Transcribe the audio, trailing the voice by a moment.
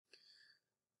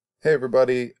Hey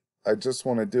everybody, I just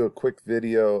want to do a quick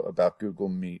video about Google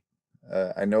Meet.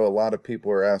 I know a lot of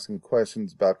people are asking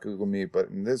questions about Google Meet, but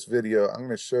in this video I'm going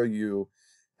to show you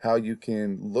how you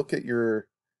can look at your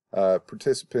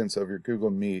participants of your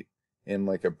Google Meet in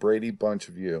like a Brady Bunch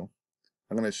view.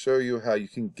 I'm going to show you how you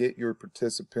can get your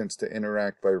participants to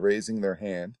interact by raising their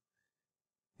hand,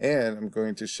 and I'm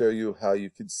going to show you how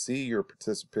you can see your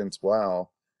participants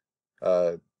while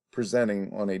uh,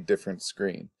 presenting on a different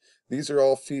screen. These are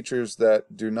all features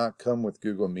that do not come with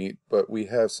Google Meet, but we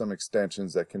have some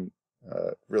extensions that can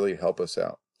really help us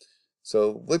out.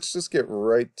 So let's just get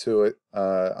right to it.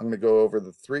 I'm going to go over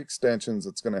the three extensions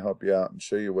that's going to help you out and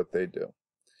show you what they do.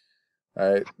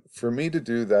 All right, for me to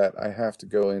do that, I have to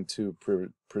go into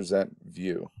present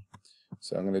view.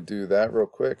 So I'm going to do that real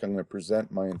quick. I'm going to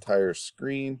present my entire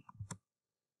screen.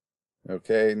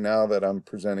 Okay, now that I'm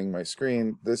presenting my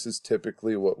screen, this is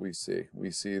typically what we see.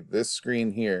 We see this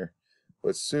screen here, but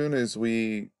as soon as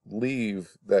we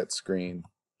leave that screen,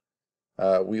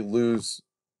 we lose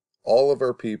all of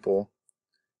our people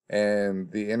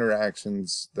and the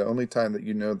interactions. The only time that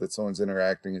you know that someone's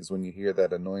interacting is when you hear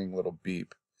that annoying little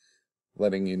beep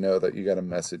letting you know that you got a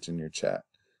message in your chat.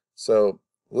 So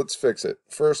let's fix it.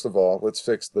 First of all, let's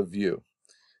fix the view.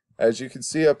 As you can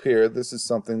see up here, this is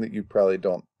something that you probably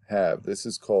don't have. This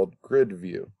is called grid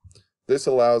view. This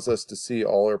allows us to see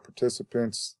all our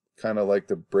participants, kind of like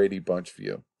the Brady Bunch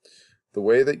view. The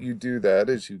way that you do that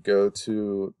is you go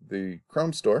to the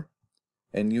Chromestore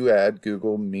and you add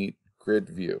Google Meet Grid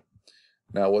View.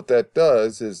 Now what that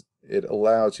does is it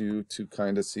allows you to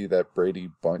kind of see that Brady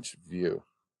Bunch view.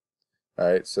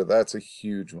 Alright, so that's a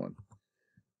huge one.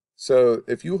 So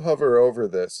if you hover over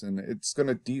this, and it's going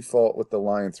to default with the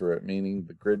line through it, meaning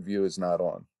the grid view is not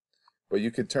on. But you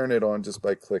could turn it on just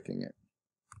by clicking it.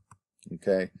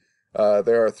 Okay.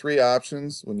 There are three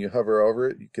options. When you hover over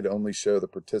it, you could only show the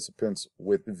participants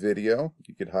with video.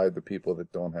 You could hide the people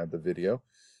that don't have the video.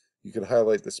 You could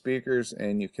highlight the speakers,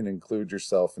 and you can include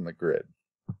yourself in the grid.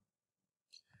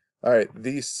 All right,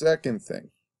 the second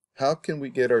thing, how can we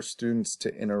get our students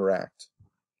to interact?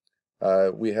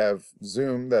 We have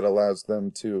Zoom that allows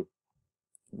them to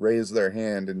raise their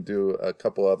hand and do a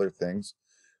couple other things.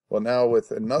 Well, now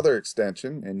with another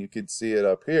extension, and you can see it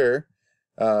up here,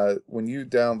 when you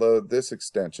download this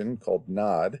extension called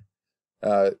Nod,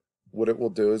 what it will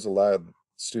do is allow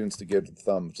students to give the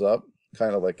thumbs up,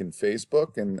 kind of like in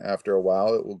Facebook, and after a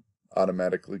while it will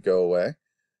automatically go away.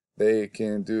 They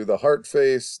can do the heart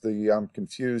face, the I'm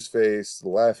confused face, the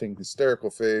laughing hysterical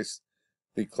face,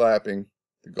 the clapping,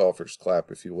 the golfer's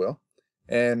clap, if you will,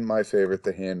 and my favorite,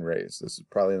 the hand raise. This is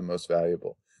probably the most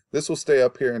valuable. This will stay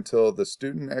up here until the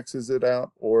student X's it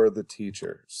out or the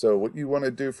teacher. So what you want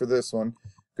to do for this one,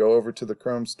 go over to the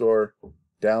Chromestore,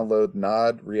 download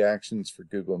Nod Reactions for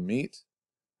Google Meet.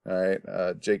 All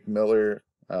right, Jake Miller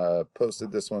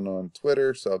posted this one on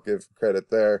Twitter, so I'll give credit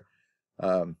there.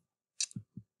 And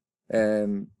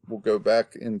we'll go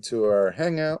back into our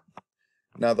Hangout.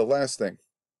 Now the last thing,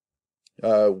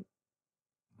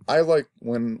 I like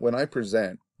when I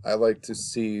present, I like to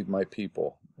see my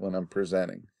people when I'm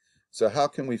presenting. So how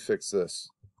can we fix this?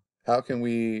 How can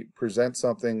we present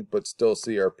something but still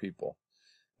see our people?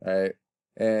 All right,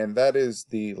 and that is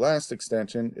the last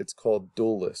extension. It's called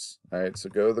Duelist. All right, so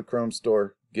go to the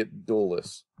Chromestore, get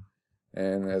Duelist.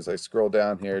 And as I scroll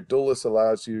down here, Duelist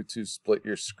allows you to split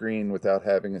your screen without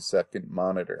having a second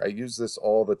monitor. I use this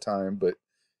all the time, but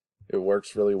it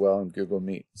works really well in Google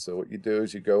Meet. So what you do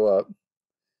is you go up,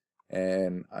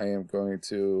 and I am going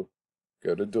to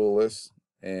go to Duelist,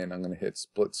 and I'm going to hit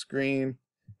split screen,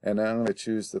 and I'm going to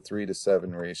choose the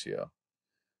 3:7 ratio.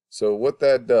 So what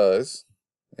that does,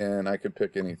 and I could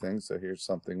pick anything, so here's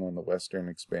something on the Western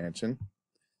expansion.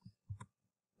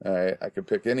 Alright, I could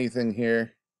pick anything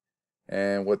here,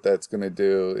 and what that's going to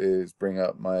do is bring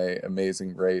up my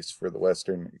amazing race for the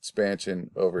Western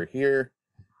expansion over here,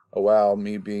 while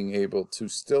me being able to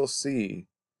still see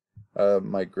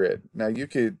my grid. Now you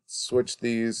could switch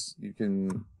these, you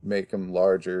can make them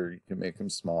larger, you can make them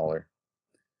smaller.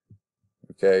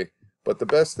 Okay, but the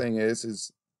best thing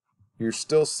is you're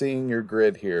still seeing your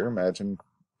grid here. Imagine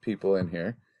people in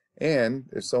here, and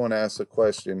if someone asks a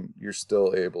question, you're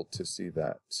still able to see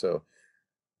that. So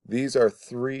these are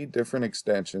three different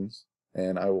extensions,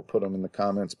 and I will put them in the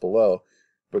comments below,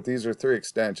 but these are three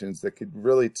extensions that could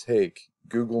really take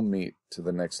Google Meet to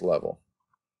the next level.